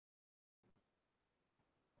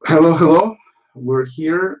Hello, hello. We're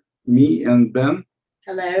here, me and Ben.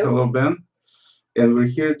 Hello. Hello, Ben. And we're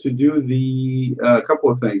here to do the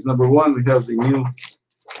couple of things. Number one, we have the new,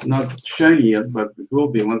 not shiny yet, but it will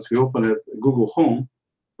be once we open it, Google Home.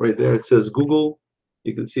 Right there, it says Google.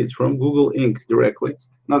 You can see it's from Google Inc. directly.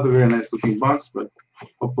 Not a very nice looking box, but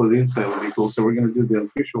hopefully the inside will be cool. So we're going to do the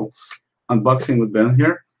official unboxing with Ben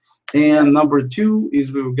here. And number two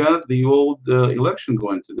is we've got the old election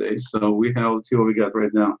going today. So we have, let's see what we got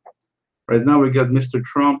right now. Right now we got Mr.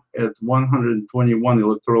 Trump at 121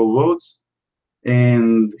 electoral votes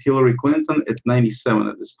and Hillary Clinton at 97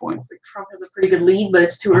 at this point. Trump has a pretty good lead, but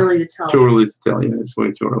it's too early to tell. Too early to tell, yeah, it's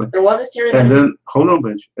way too early. There was a theory And then, hold on,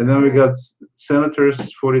 bench. And then we got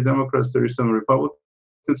senators, 40 Democrats, 37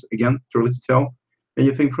 Republicans. Again, too early to tell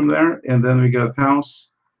anything from there. And then we got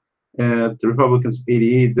House at the Republicans,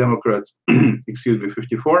 88, Democrats, excuse me,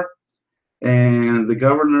 54. And the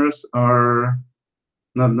governors are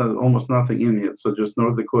not almost nothing in yet. So just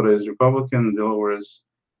North Dakota is Republican, and Delaware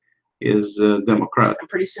is Democrat. And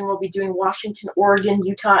pretty soon we'll be doing Washington, Oregon,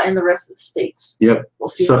 Utah, and the rest of the states. Yep. We'll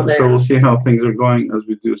see so, how they're. So we'll see how things are going as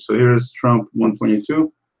we do. So here's Trump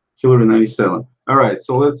 122, Hillary 97. All right.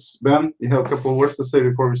 So let's, Ben, you have a couple of words to say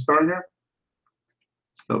before we start here?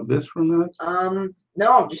 Stop this for a minute.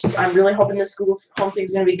 No, I'm really hoping this Google Home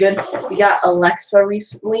thing's gonna be good. We got Alexa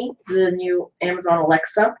recently, the new Amazon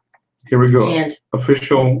Alexa. Here we go. And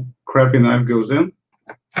official crappy knife goes in.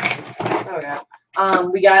 oh yeah.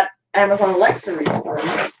 We got Amazon Alexa recently,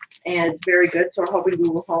 and it's very good. So we're hoping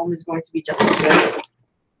Google Home is going to be just as good.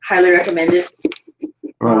 Highly recommended.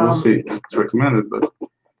 Well, we'll see. It's recommended, but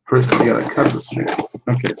first we gotta cut the strips.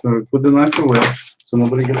 Okay, so we put the knife away so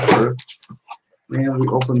nobody gets hurt. And we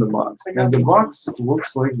open the box. And the box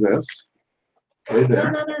looks like this. Right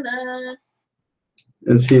there.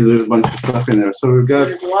 And see, there's a bunch of stuff in there. So we've got.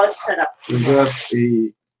 There's a lot of setup. We've got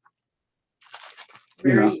the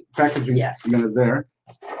packaging unit there.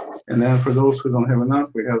 And then for those who don't have enough,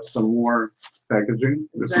 we have some more packaging.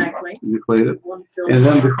 Exactly. Deflated. And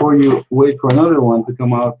then before you wait for another one to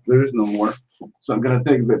come out, there is no more. So I'm going to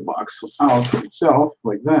take the box out itself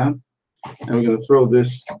like that. And we're going to throw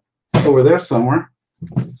this over there somewhere.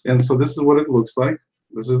 And so this is what it looks like.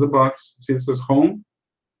 This is the box. See, it says home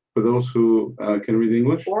for those who can read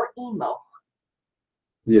English. Or emo.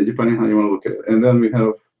 Yeah, depending how you want to look at it. And then we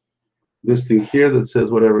have this thing here that says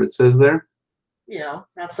whatever it says there. You know,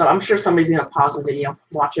 so I'm sure somebody's going to pause the video,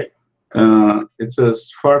 watch it. It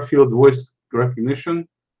says far field voice recognition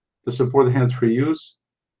to support the hands-free use.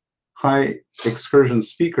 High excursion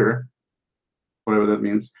speaker, whatever that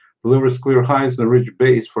means, delivers clear highs and rich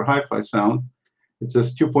bass for hi-fi sound. It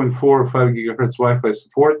says 2.4 or 5 gigahertz Wi-Fi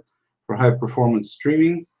support for high-performance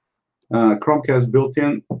streaming. Chromecast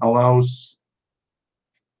built-in allows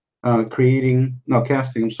casting,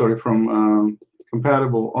 from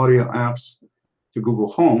compatible audio apps to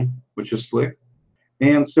Google Home, which is slick,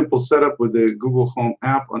 and simple setup with the Google Home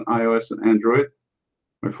app on iOS and Android.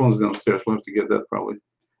 My phone's downstairs, we'll have to get that probably.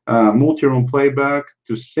 Multi-room playback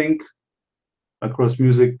to sync across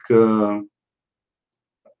music, to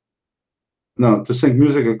sync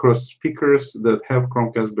music across speakers that have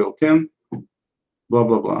Chromecast built in, blah,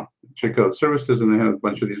 blah, blah. Check out services, and they have a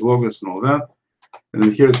bunch of these logos and all that. And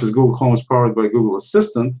then here it says Google Home is powered by Google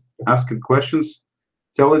Assistant. Ask it questions,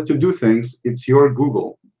 tell it to do things. It's your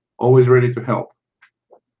Google, always ready to help.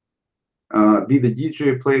 Be the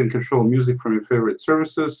DJ, play and control music from your favorite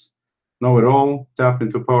services. Know it all. Tap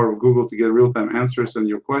into the power of Google to get real-time answers and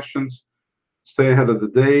your questions. Stay ahead of the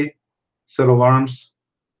day. Set alarms.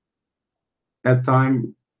 Add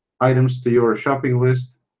time items to your shopping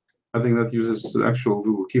list. I think that uses actual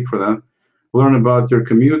Google Keep for that. Learn about your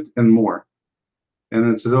commute and more. And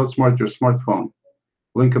then it says outsmart your smartphone.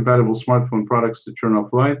 Link compatible smartphone products to turn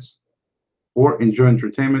off lights or enjoy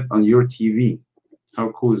entertainment on your TV.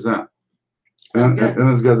 How cool is that? And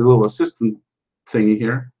it's got a little assistant thingy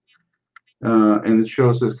here. And it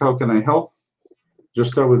shows us how can I help?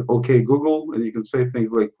 Just start with OK Google, and you can say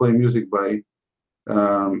things like play music by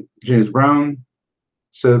James Brown,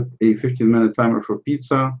 set a 15-minute timer for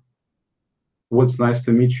pizza, what's nice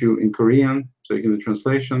to meet you in Korean, so you can do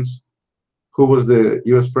translations, who was the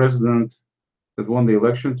US president that won the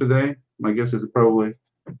election today? My guess is probably.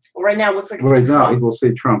 Well, right now it looks like right it's now Trump. It will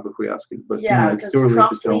say Trump if we ask it, but yeah, it's because too early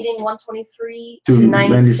Trump's to tell. leading 123 to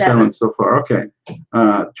 97 so far. Okay,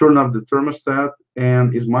 turn up the thermostat,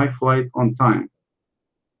 and is my flight on time?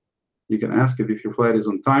 You can ask it if your flight is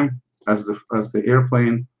on time as the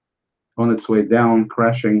airplane on its way down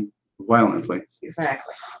crashing violently.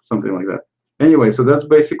 Exactly. Something like that. Anyway, so that's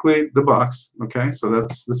basically the box. Okay, so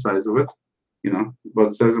that's the size of it. About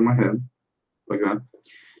the size of my head, like that.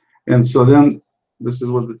 And so then this is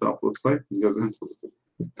what the top looks like. You got the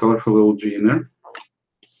colorful little G in there.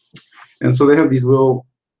 And so they have these little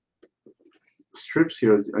strips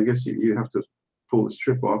here. I guess you have to pull the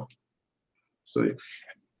strip off. So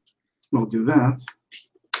we'll do that.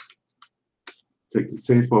 Take the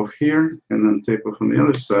tape off here and then tape off on the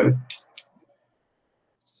other side.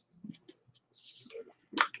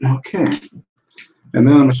 Okay. And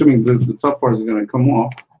then I'm assuming the top part is going to come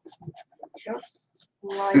off. Just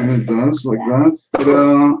like And it does, like that.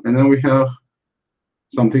 Ta-da! And then we have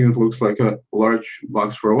something that looks like a large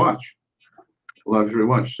box for a watch. Luxury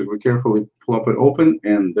watch. So we carefully plop it open,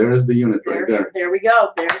 and there's the unit right there. There we go.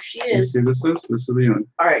 There she You is. see this is? This is the unit.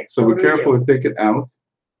 All right. So we what do we do? carefully take it out,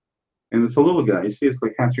 and it's a little guy. You see, it's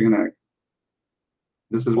like hatching an egg.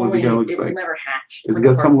 This is what Only the guy looks it will like. never hatch. It's like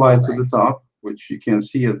got a some lights at cardboard the top, which you can't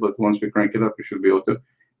see it, but once we crank it up, you should be able to.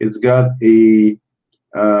 It's got a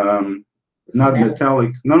not metal.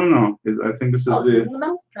 metallic. No. I think this is Oh, this is the in the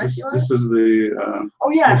middle? Can I see this is the Oh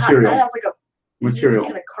yeah, material. it has like a material.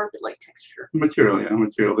 kind of carpet-like texture. Material, yeah,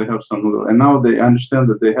 material. They have some little, and now they understand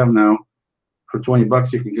that they have now for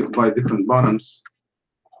 $20 you can buy different bottoms,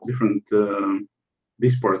 different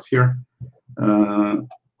these parts here, and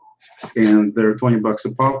they're $20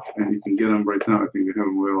 a pop, and you can get them right now. I think they have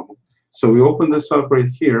them available. So we open this up right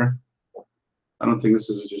here. I don't think this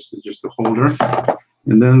is just a holder,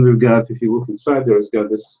 and then we've got, if you look inside there, it's got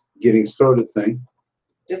this getting started thing.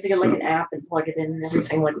 Do you have to get like an app and plug it in and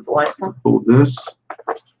everything like with Alexa? Pull this.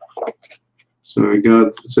 So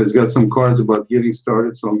it's got some cards about getting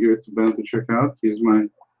started. So I'll give it to Ben to check out. He's my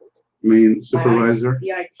main supervisor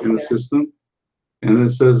and assistant. And then it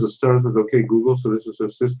says start with OK Google. So this is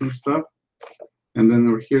assistant stuff. And then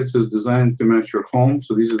over here it says designed to match your home.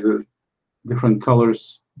 So these are the different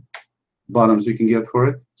colors bottoms you can get for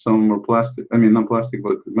it. Some of them are plastic. I mean, not plastic,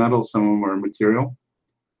 but metal. Some of them are material.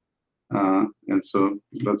 And so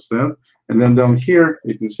that's that. And then down here,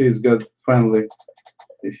 you can see it's got finally,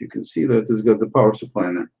 if you can see that, it's got the power supply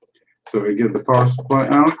in there. So we get the power supply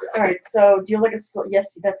out. All right. So do you like a?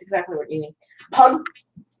 Yes, that's exactly what you need. Plug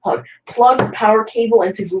power cable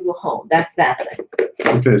into Google Home. That's that thing.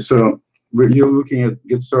 Okay. So you're looking at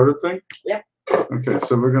get started thing. Yep. Okay.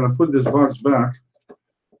 So we're gonna put this box back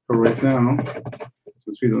for right now,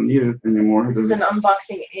 since we don't need it anymore. This is an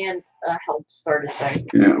unboxing and help starter thing.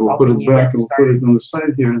 Yeah, we'll put it back and we'll put it on the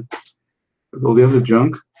side here with all the other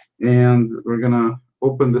junk. And we're gonna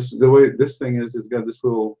open this. The way this thing is, it's got this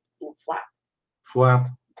little flap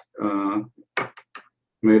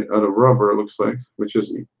made out of rubber, it looks like, which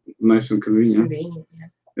is nice and convenient. Yeah.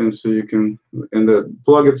 And so you can, and the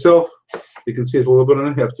plug itself, you can see it's a little bit on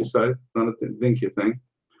the hefty side, not a dinky thing.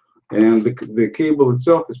 And the cable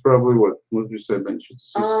itself is probably what would you say, Ben?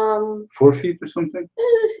 4 feet or something?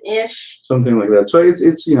 Ish. Something like that. So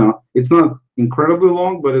it's you know, it's not incredibly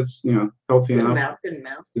long, but it's, you know, healthy enough Good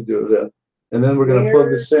amount. to do that. And then we're gonna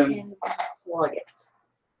plug this in. Plug it.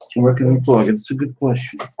 Where can we plug it? It's a good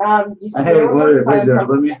question. I have it right there.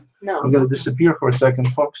 Let me. No. I'm gonna disappear for a second,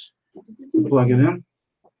 folks. Plug it in.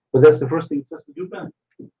 But that's the first thing it says to do, Ben.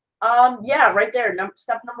 Yeah, right there.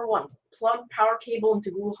 Step number 1. Plug power cable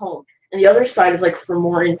into Google Home. And the other side is like for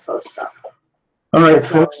more info stuff. All right,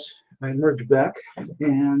 folks. I merge back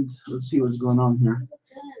and let's see what's going on here.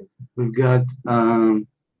 We've got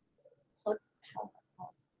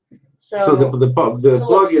so the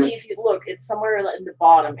plug-in. See if you look, it's somewhere in the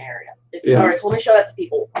bottom area. Yeah. All right, so let me show that to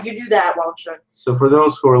people. You do that while I'm showing. So for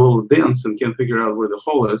those who are a little dense and can't figure out where the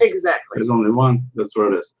hole is, Exactly. there's only one. That's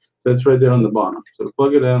where it is. So it's right there on the bottom. So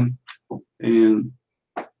plug it in,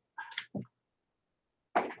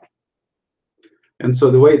 and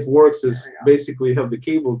so the way it works is basically you have the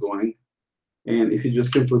cable going, and if you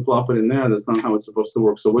just simply plop it in there, that's not how it's supposed to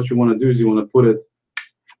work. So what you want to do is you want to put it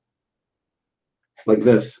like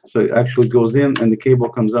this, so it actually goes in and the cable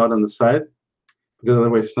comes out on the side, because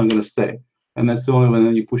otherwise it's not going to stay. And that's the only way.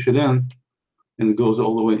 Then you push it in and it goes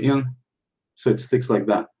all the way in, so it sticks like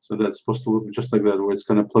that. So that's supposed to look just like that, where it's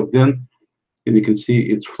kind of plugged in and you can see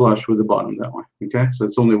it's flush with the bottom that way. Okay, so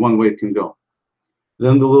it's only one way it can go.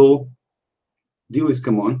 Then the little dealies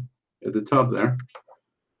come on at the top there,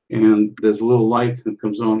 and there's a little light that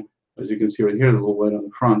comes on, as you can see right here, the little light on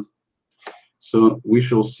the front. So we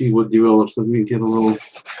shall see what develops. Let me get a little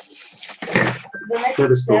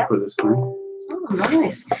pedestal for this thing. Oh,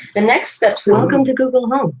 nice. The next steps. Welcome to Google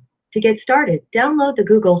Home. To get started, download the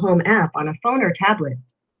Google Home app on a phone or tablet.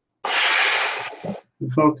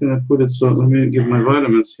 How can I put it? So let me get my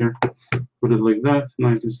vitamins here. Put it like that. Now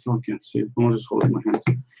I still can't see it. I'll just hold it in my hands.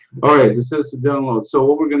 All right, it says to download. So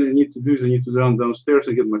what we're going to need to do is I need to run downstairs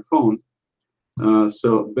and get my phone.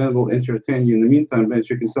 So Ben will entertain you in the meantime. Ben,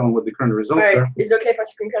 you can tell him what the current results Alright, are. is it okay if I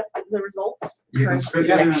screencast the results? You can Current screen-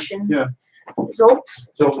 yeah, election yeah.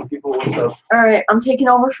 results. Tell some people what's up. Alright, I'm taking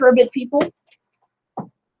over for a bit, people.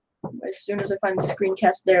 As soon as I find the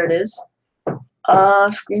screencast, there it is.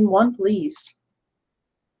 Screen 1, please.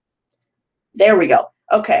 There we go.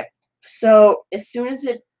 Okay, so as soon as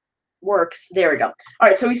it works, there we go. All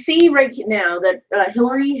right, so we see right now that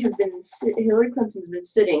Hillary Clinton's been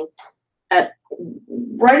sitting at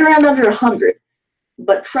right around under 100,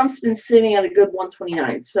 but Trump's been sitting at a good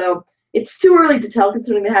 129. So it's too early to tell,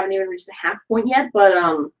 considering they haven't even reached the half point yet. But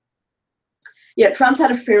yeah, Trump's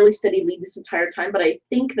had a fairly steady lead this entire time, but I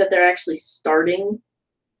think that they're actually starting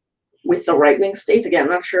with the right-wing states. Again, I'm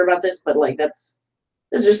not sure about this, but like that's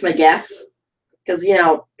just my guess. Because, you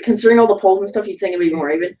know, considering all the polls and stuff, you'd think it'd be more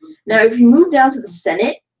even. Now, if you move down to the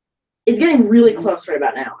Senate, it's getting really close right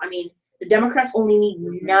about now. I mean, the Democrats only need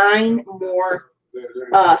 9 more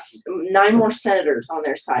senators on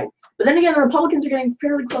their side. But then again, the Republicans are getting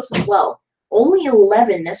fairly close as well. Only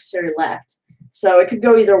 11 necessary left. So it could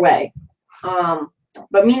go either way.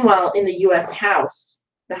 But meanwhile, in the U.S. House,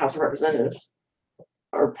 the House of Representatives,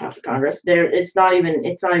 or House of Congress, it's not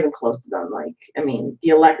even close to done. Like, I mean,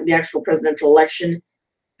 the actual presidential election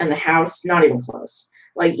and the House, not even close.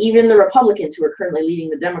 Like, even the Republicans, who are currently leading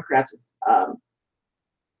the Democrats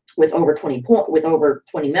with over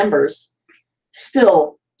 20 members,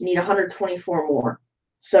 still need 124 more.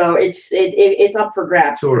 So it's up for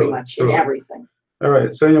grabs pretty much in everything. All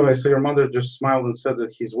right. So anyway, so your mother just smiled and said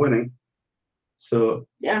that he's winning. So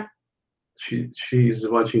yeah. She's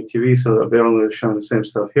watching TV, so apparently they're showing the same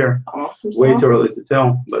stuff here. Awesome. Way too early to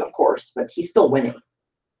tell, but of course, but he's still winning.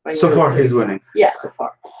 So far, he's winning. Yeah, so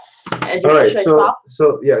far. And all right, should I stop?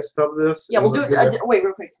 So yeah, stop this. Yeah, we'll do it. Wait,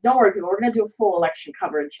 real quick. Don't worry, people. We're gonna do a full election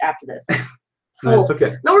coverage after this. No, it's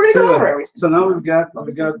okay. No, we're gonna go over everything. So now we've got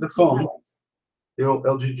the phone, the old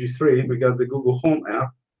LG G3. We got the Google Home app,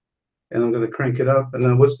 and I'm gonna crank it up. And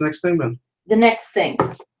then what's the next thing, Ben? The next thing.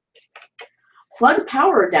 Plug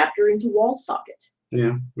power adapter into wall socket.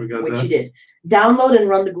 Yeah, we got that. Which you did. Download and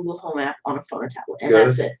run the Google Home app on a phone or tablet, and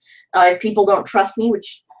that's it. If people don't trust me,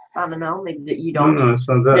 which I don't know, maybe that you don't. No, it's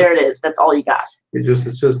not that. There it is. That's all you got.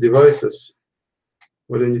 It says devices.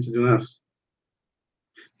 What do I need to do next?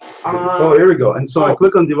 Oh, here we go. And so I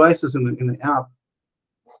click on devices in the app.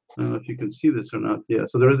 I don't know if you can see this or not. Yeah.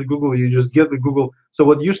 So there is a Google. You just get the Google. So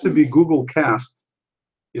what used to be Google Cast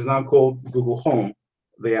is now called Google Home.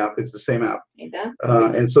 The app, it's the same app,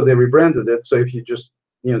 and so they rebranded it. So if you just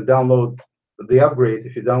download the upgrade,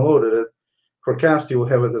 if you downloaded it for Cast, you will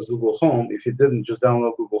have it as Google Home. If you didn't, just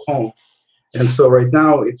download Google Home. And so right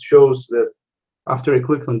now it shows that after I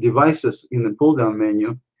click on devices in the pull-down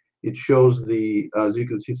menu, it shows as you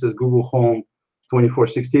can see, it says Google Home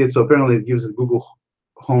 2468. So apparently it gives it Google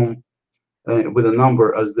Home with a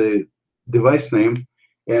number as the device name,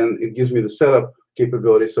 and it gives me the setup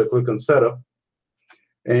capability. So I click on setup.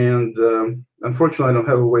 And unfortunately, I don't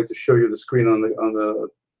have a way to show you the screen on the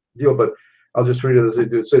deal, but I'll just read it as I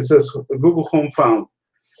do. So it says Google Home found.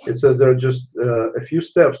 It says there are just a few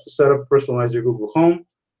steps to set up, personalize your Google Home.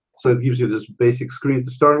 So it gives you this basic screen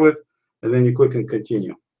to start with, and then you click and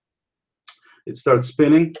continue. It starts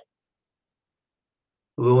spinning.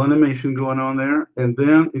 A little animation going on there, and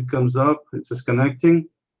then it comes up. It says connecting.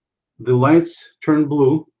 The lights turn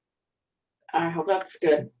blue. I hope that's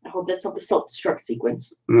good. I hope that's not the self-destruct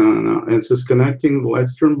sequence. No. It says connecting. The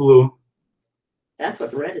lights turn blue. That's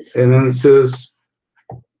what the red is for. And then it says,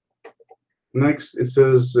 next, it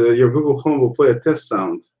says your Google Home will play a test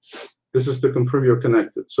sound. This is to confirm you're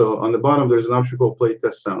connected. So on the bottom, there's an option called play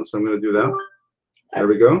test sound. So I'm going to do that. There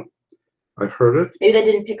we go. I heard it. Maybe that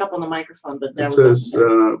didn't pick up on the microphone, but that it says,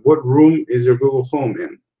 what room is your Google Home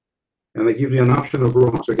in? And they give you an option of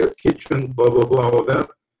rooms. So I guess kitchen, blah, blah, blah, all that.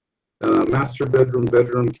 Master bedroom,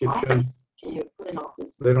 kitchen. Office. Can you put an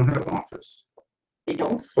office? They don't have office. They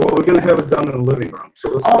don't? Well, we're going to have it down in the living room. So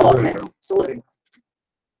let's go living room. So living room.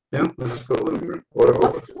 Yeah, let's just go living room.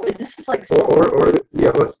 Wait, this is like silver. Yeah,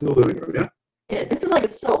 let's do living room, yeah? Yeah, this is like a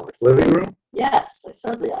silver. Living room? Yes, I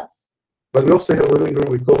said yes. But we also have a living room.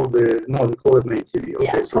 We call it main TV. Okay,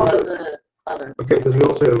 yeah, call it the other. Okay, because we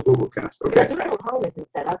also have a Google Cast. Okay. The Google Home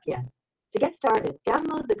isn't set up yet. To get started,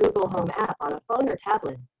 download the Google Home app on a phone or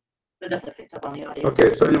tablet. It definitely picked up on the audio.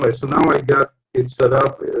 Okay, so anyway, so now I got it set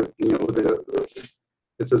up. With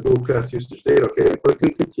it says Google Cast usage date. Okay, I click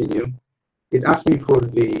and continue. It asks me for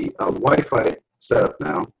the Wi-Fi setup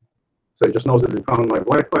now. So it just knows that it found my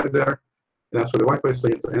Wi-Fi there. And that's for the Wi-Fi, so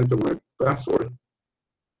I have to enter my password,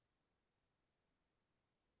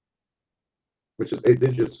 which is 8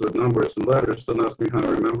 digits with numbers and letters. Don't ask me how to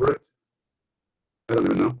remember it. I don't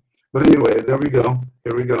even know. But anyway, there we go.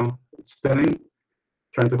 Here we go. It's spinning,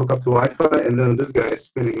 trying to hook up to Wi-Fi, and then this guy is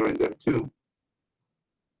spinning right there too.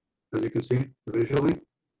 As you can see visually.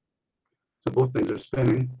 So both things are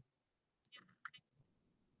spinning.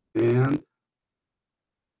 And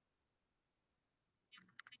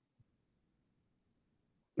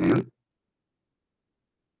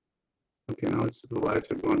okay, now it's the lights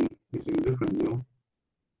are going using a different deal.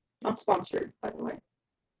 Not sponsored, by the way.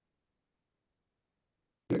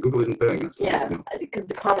 Yeah, Google isn't paying us. Yeah, because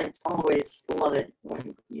the comments always love it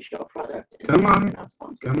when you show a product. And Come on, not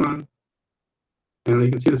sponsored. come on. And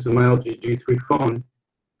you can see this is my LG G3 phone,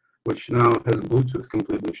 which now has Bluetooth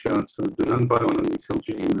completely shut, so do not buy one of these LG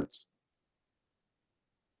units.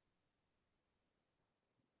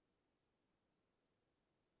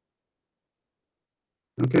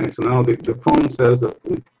 Okay, so now the phone says that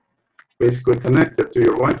we basically connected to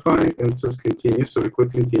your Wi-Fi, and it says continue, so we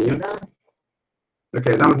click continue.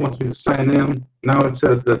 Okay, now it wants me to sign in. Now it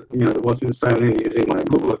says that it wants me to sign in using my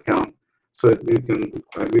Google account, so that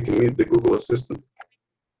we can meet the Google Assistant.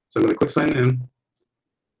 So I'm going to click sign in.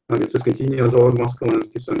 And it says continue as Oleg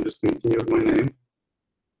Moskalinsky, so I'm just going to continue with my name.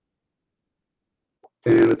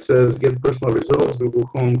 And it says get personal results. Google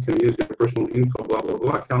Home can use your personal info, blah blah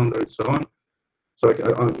blah, calendar, and so on. So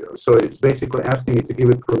so it's basically asking me to give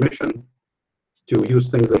it permission to use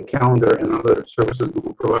things like calendar and other services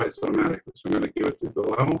Google provides automatically. So I'm going to give it to the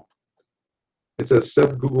level. It says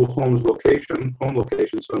set Google Home's location, home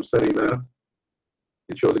location, so I'm setting that.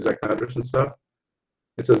 It shows exact address and stuff.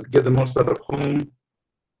 It says get the most out of home,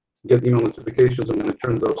 get email notifications. I'm going to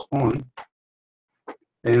turn those on.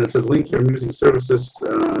 And it says link your music services,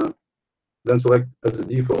 then select as a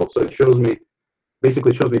default. So it shows me,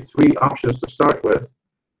 basically shows me three options to start with,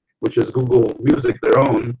 which is Google Music, their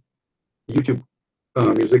own, YouTube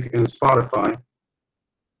Music, and Spotify.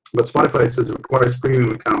 But Spotify, it says it requires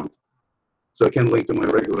premium account. So I can't link to my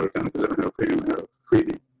regular account because I don't have a premium, I have a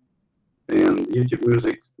freebie. And YouTube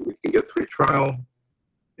Music, we can get free trial.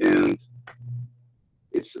 And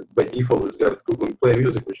it's by default, it's got Google Play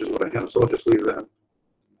Music, which is what I have. So I'll just leave that.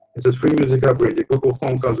 It says free music upgrade. Your Google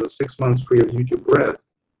Home comes with 6 months free of YouTube Red.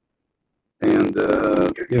 And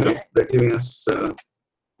they're giving us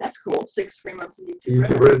that's cool. 6 free months of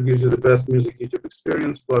YouTube Red gives you the best music YouTube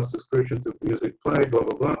experience, plus subscription to Music Play, blah,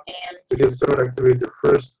 blah, blah. And to get started, activate your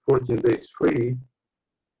first 14 days free.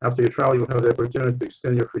 After your trial, you'll have the opportunity to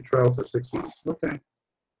extend your free trial for 6 months. Okay.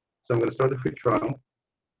 So I'm going to start the free trial.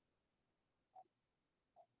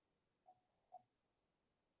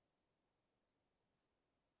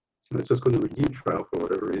 And it says go to redeem trial for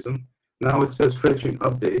whatever reason. Now it says fetching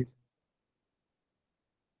update.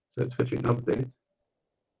 So it's fetching update.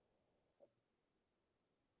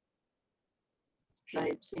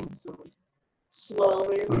 I seem so slow.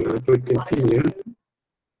 I'm going to click continue.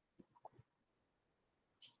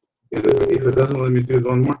 And if it doesn't let me do it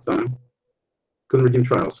one more time, couldn't redeem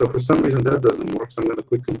trial. So for some reason that doesn't work. So I'm going to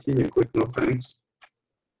click continue, click no thanks.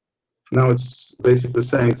 Now it's basically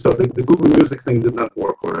saying, so the Google Music thing did not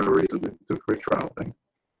work for whatever reason, the free trial thing.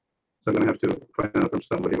 So I'm going to have to find out from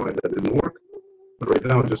somebody why that didn't work. But right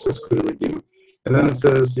now it just says couldn't redeem. And then it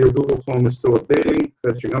says your Google Home is still updating,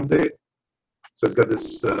 fetching update. So it's got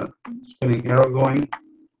this spinning arrow going,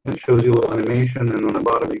 and it shows you a little animation, and on the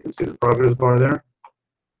bottom you can see the progress bar there.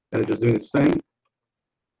 And it's just doing its thing.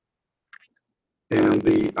 And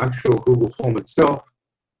the actual Google Home itself,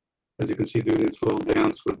 as you can see, doing its little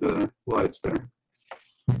dance with the lights there.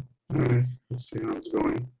 All right, let's see how it's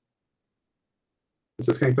going. It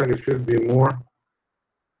says, "Hang it should be more.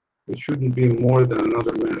 It shouldn't be more than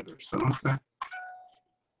another minute or so." Okay.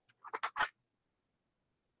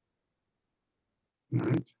 All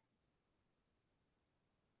right.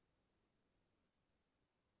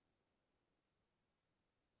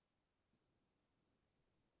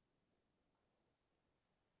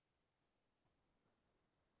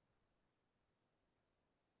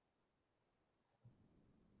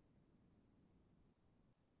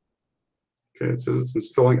 Okay, it says it's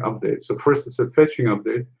installing update. So first it said fetching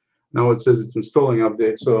update. Now it says it's installing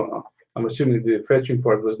update. So I'm assuming the fetching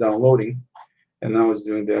part was downloading, and now it's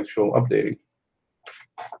doing the actual updating,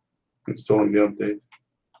 installing the update.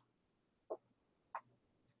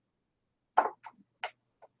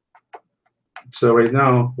 So right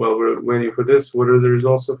now, while we're waiting for this, what are the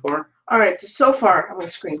results so far? all right, so far I'm going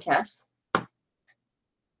to screencast So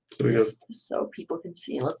we got so people can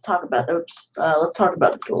see. Let's talk about let's talk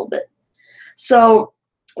about this a little bit. So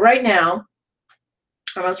right now,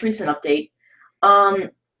 our most recent update,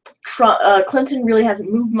 Clinton really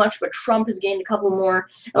hasn't moved much, but Trump has gained a couple more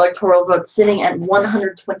electoral votes, sitting at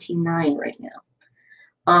 129 right now.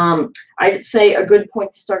 I'd say a good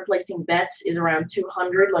point to start placing bets is around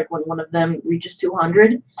 200, like when one of them reaches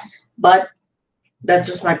 200. But that's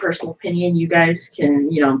just my personal opinion. You guys can,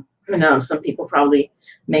 who knows? Some people probably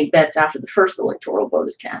make bets after the first electoral vote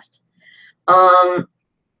is cast.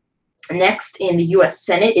 Next, in the U.S.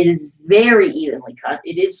 Senate, it is very evenly cut.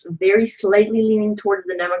 It is very slightly leaning towards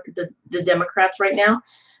the Democrats right now,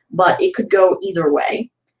 but it could go either way.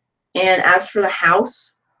 And as for the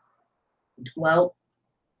House, well,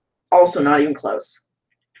 also not even close.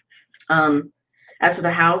 As for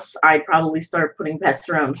the House, I'd probably start putting bets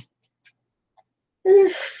around.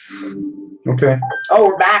 Okay. Oh,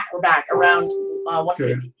 we're back. We're back around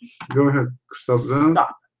 150. Okay. Go ahead. Stop that.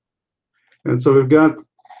 Stop. And so we've got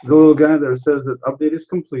the little guy there says that update is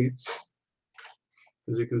complete,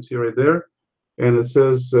 as you can see right there, and it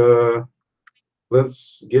says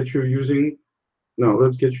let's get you using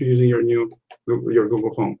your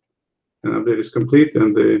Google Home. And update is complete,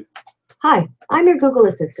 and the Hi, I'm your Google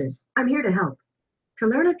Assistant. I'm here to help. To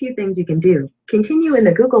learn a few things you can do, continue in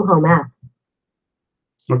the Google Home app.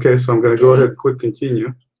 okay, so I'm going to go ahead and click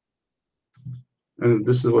continue, and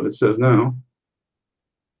this is what it says now.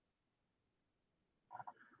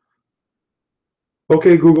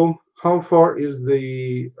 Okay, Google, how far is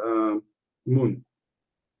the moon?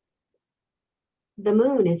 The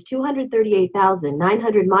moon is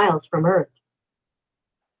 238,900 miles from Earth.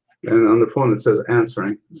 And on the phone it says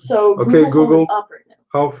answering. So Okay, Home Google, is up right now.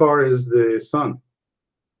 how far is the sun?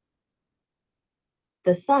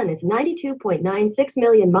 The sun is 92.96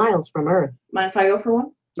 million miles from Earth. Mind if I go for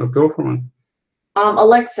one? Oh, go for one.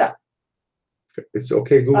 Alexa. It's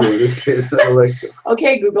okay, Google, in this case, not Alexa.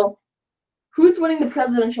 Okay, Google. Who's winning the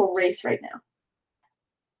presidential race right now?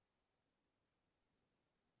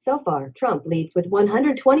 So far, Trump leads with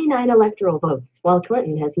 129 electoral votes, while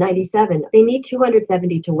Clinton has 97. They need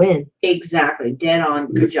 270 to win. Exactly. Dead on.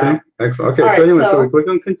 You Good see? job. Excellent. Okay, All so right, anyway, so so- we click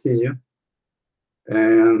on continue,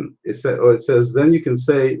 and it says, then you can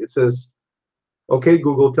say, it says, okay,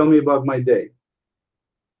 Google, tell me about my day.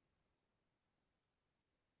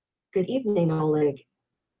 Good evening, Oleg.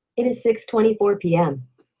 It is 6:24 p.m.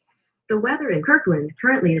 The weather in Kirkland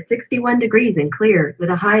currently is 61 degrees and clear, with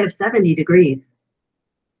a high of 70 degrees.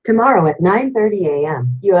 Tomorrow at 9:30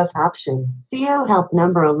 a.m., you have option CO Help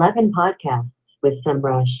number 11 podcasts with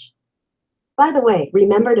SEMrush. By the way,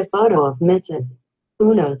 remember the photo of Mrs.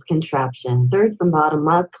 Uno's contraption, third from bottom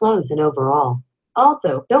up close and overall.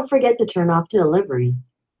 Also, don't forget to turn off deliveries.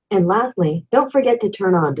 And lastly, don't forget to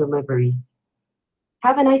turn on deliveries.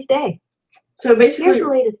 Have a nice day. So Here's basically, the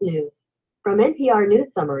latest news from NPR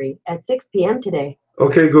News Summary at 6 p.m. today.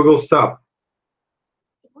 Okay, Google, stop.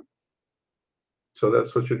 So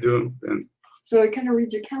that's what you're doing. And so it kind of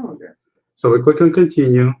reads your calendar. so we click on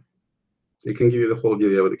continue. It can give you the whole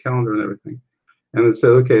deal with the calendar and everything. And it says,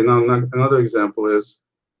 okay, now another example is,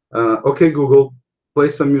 okay, Google, play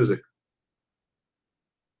some music.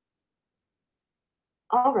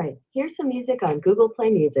 All right, here's some music on Google Play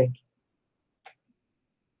Music.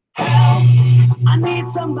 I need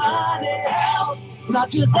somebody help, not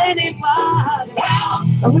just anybody.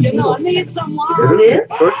 Oh, You know, I need someone. It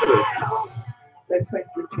is? Of course it is. That explains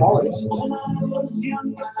the quality. When I was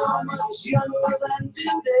younger, so much younger than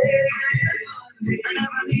today, I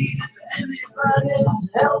never needed anybody's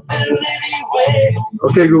help in any way.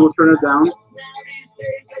 Okay, Google, turn it down.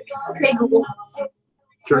 Okay, Google.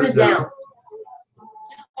 Turn it down.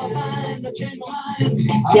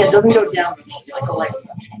 Yeah, it doesn't go down, it's like Alexa.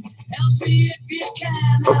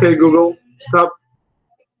 Okay, Google, stop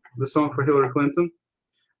the song for Hillary Clinton.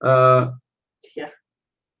 Yeah.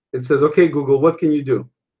 It says, okay, Google, what can you do?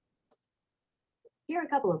 Here are a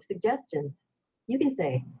couple of suggestions. You can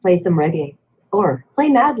say, play some reggae, or play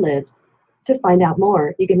Mad Libs. To find out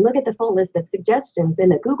more, you can look at the full list of suggestions in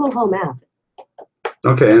the Google Home app.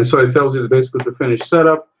 Okay, and so it tells you basically to finish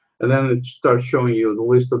setup, and then it starts showing you the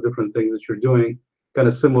list of different things that you're doing, kind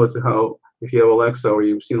of similar to how, if you have Alexa or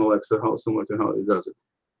you've seen Alexa, how similar to how it does it.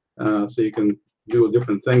 So you can do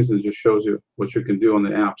different things, and it just shows you what you can do on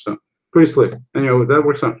the app. So pretty slick. Anyway, that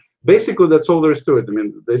works on. Basically, that's all there is to it. I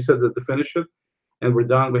mean, they said that to finish it, and we're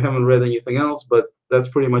done. We haven't read anything else, but that's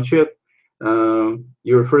pretty much it.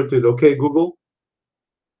 You refer to it, okay, Google,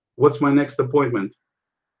 what's my next appointment?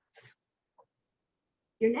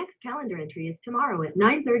 Your next calendar entry is tomorrow at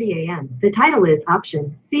 9:30 a.m. The title is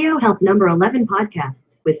Option CO Help number 11 Podcasts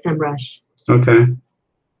with SEMrush. Okay.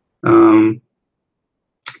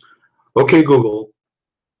 Okay, Google,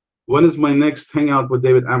 when is my next hangout with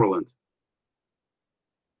David Amerland?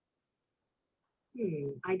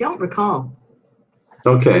 I don't recall.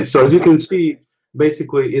 Okay, so as you can see,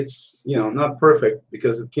 basically it's not perfect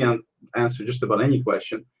because it can't answer just about any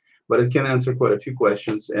question, but it can answer quite a few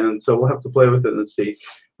questions, and so we'll have to play with it and see.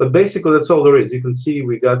 But basically, that's all there is. You can see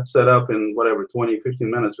we got set up in whatever 15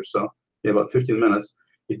 minutes or so. Yeah, about 15 minutes.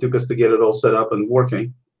 It took us to get it all set up and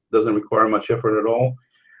working. Doesn't require much effort at all.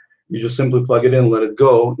 You just simply plug it in, let it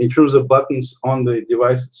go. In terms of buttons on the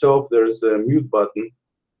device itself, there's a mute button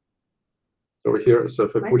over here. So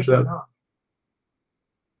if I push that,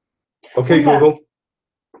 okay, Oh, yeah. Google.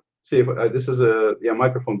 See if this is a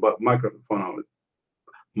microphone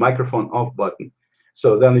off button.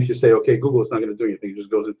 So then if you say okay Google, it's not going to do anything. It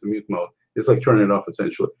just goes into mute mode. It's like turning it off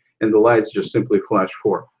essentially, and the lights just simply flash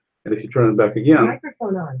forth. And if you turn it back again,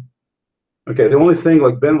 Microphone on. okay, the only thing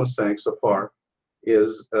like Ben was saying so far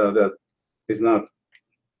is that is not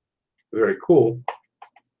very cool.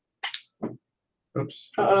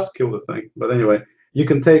 Oops, I just killed the thing. But anyway, you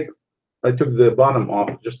can I took the bottom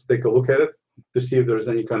off just to take a look at it to see if there's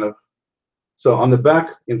any kind of. So on the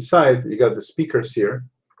back inside, you got the speakers here.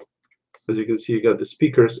 As you can see, you got the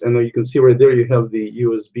speakers, and then you can see right there you have the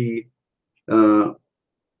USB.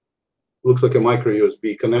 Looks like a micro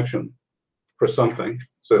USB connection for something.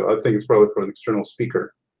 So I think it's probably for an external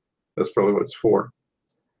speaker. That's probably what it's for.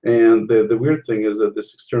 And the weird thing is that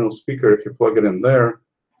this external speaker, if you plug it in there,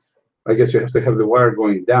 I guess you have to have the wire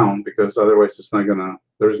going down because otherwise it's not gonna.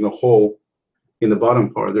 There's no hole in the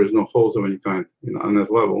bottom part. There's no holes of any kind, on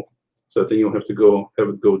that level. So I think you'll have to have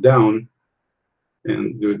it go down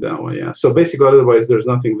and do it that way. Yeah. So basically, otherwise there's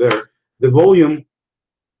nothing there. The volume.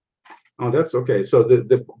 Oh, that's okay. So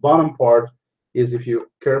the bottom part is if you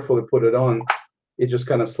carefully put it on, it just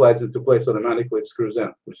kind of slides into place automatically. It screws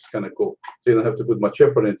in, which is kind of cool. So you don't have to put much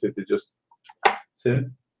effort into it. It just see.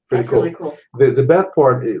 Pretty That's cool. really cool. The bad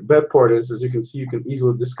part is, as you can see, you can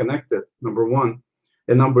easily disconnect it. Number one,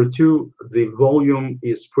 and number two, the volume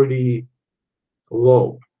is pretty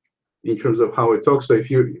low in terms of how it talks. So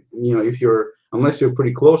if unless you're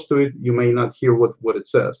pretty close to it, you may not hear what it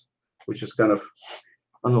says, which is kind of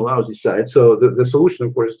on the lousy side. So the solution,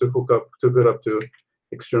 of course, is to hook it up to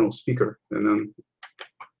external speaker, and then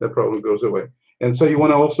that problem goes away. And so you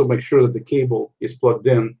want to also make sure that the cable is plugged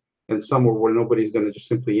in and somewhere where nobody's going to just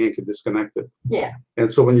simply yank it, disconnect it. Yeah.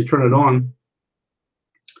 And so when you turn it on,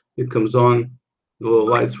 it comes on, the little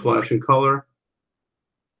lights flash in color,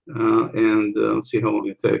 and let's see how long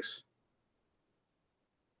it takes.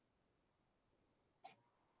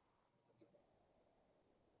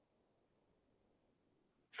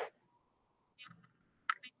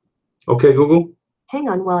 Okay, Google. Hang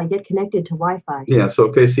on while I get connected to Wi-Fi. Yeah. So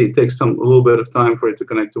okay, see, it takes a little bit of time for it to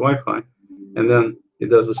connect to Wi-Fi, and then it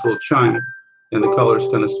does this little chime, and the colors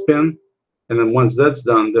kind of spin, and then once that's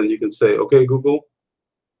done, then you can say, okay, Google,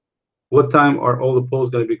 what time are all the polls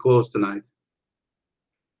going to be closed tonight?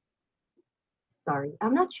 Sorry,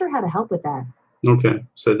 I'm not sure how to help with that. Okay,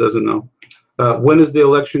 so it doesn't know. When is the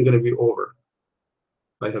election going to be over?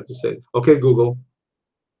 I have to say, okay, Google,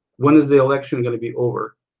 when is the election going to be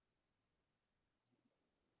over?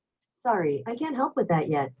 Sorry, I can't help with that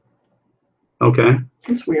yet. Okay.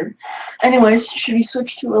 That's weird. Anyways, should we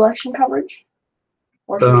switch to election coverage?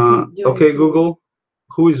 Or should we keep doing Okay, Google,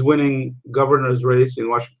 who is winning governor's race in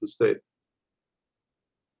Washington State?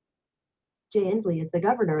 Jay Inslee is the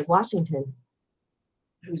governor of Washington.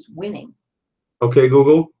 Who's winning? Okay,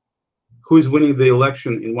 Google, who is winning the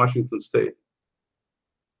election in Washington State?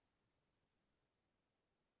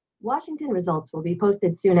 Washington results will be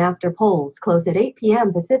posted soon after polls close at 8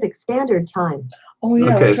 p.m. Pacific Standard Time. Oh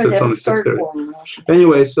yeah, Okay, that's so right. They it's have only a start 6:30. poll in Washington.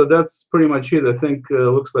 Anyway, so that's pretty much it. I think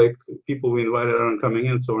looks like people we invited aren't coming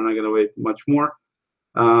in, so we're not going to wait much more.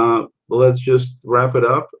 Let's just wrap it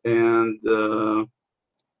up, and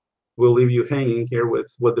we'll leave you hanging here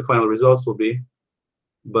with what the final results will be.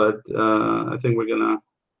 But I think we're going to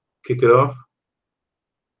kick it off,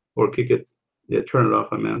 or turn it off,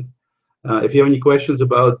 I meant. If you have any questions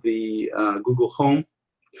about the Google Home,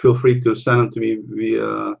 feel free to send them to me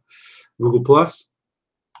via Google Plus,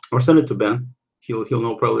 or send it to Ben. He'll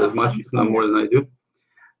know probably as much, if not more than I do.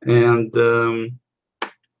 And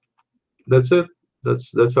that's it.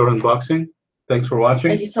 That's our unboxing. Thanks for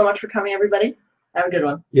watching. Thank you so much for coming, everybody. Have a good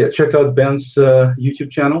one. Yeah, check out Ben's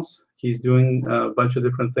YouTube channels. He's doing a bunch of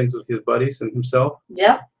different things with his buddies and himself.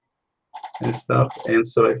 Yeah. And stuff. And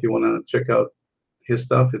so if you want to check out his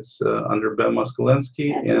stuff, it's under Ben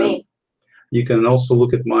Moskalinsky. That's and me. You can also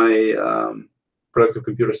look at my Productive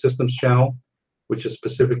Computer Systems channel, which is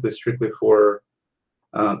specifically strictly for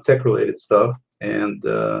tech-related stuff. And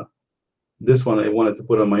this one I wanted to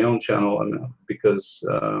put on my own channel, because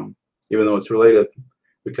even though it's related,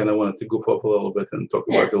 we kind of wanted to goof up a little bit and talk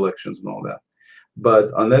about elections and all that.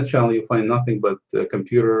 But on that channel, you'll find nothing but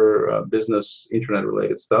computer, business,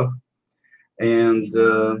 internet-related stuff. And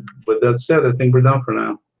with that said, I think we're done for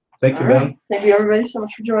now. Thank you, All right. Ben. Thank you, everybody, so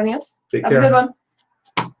much for joining us. Take Have care. a good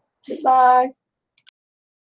one. Goodbye.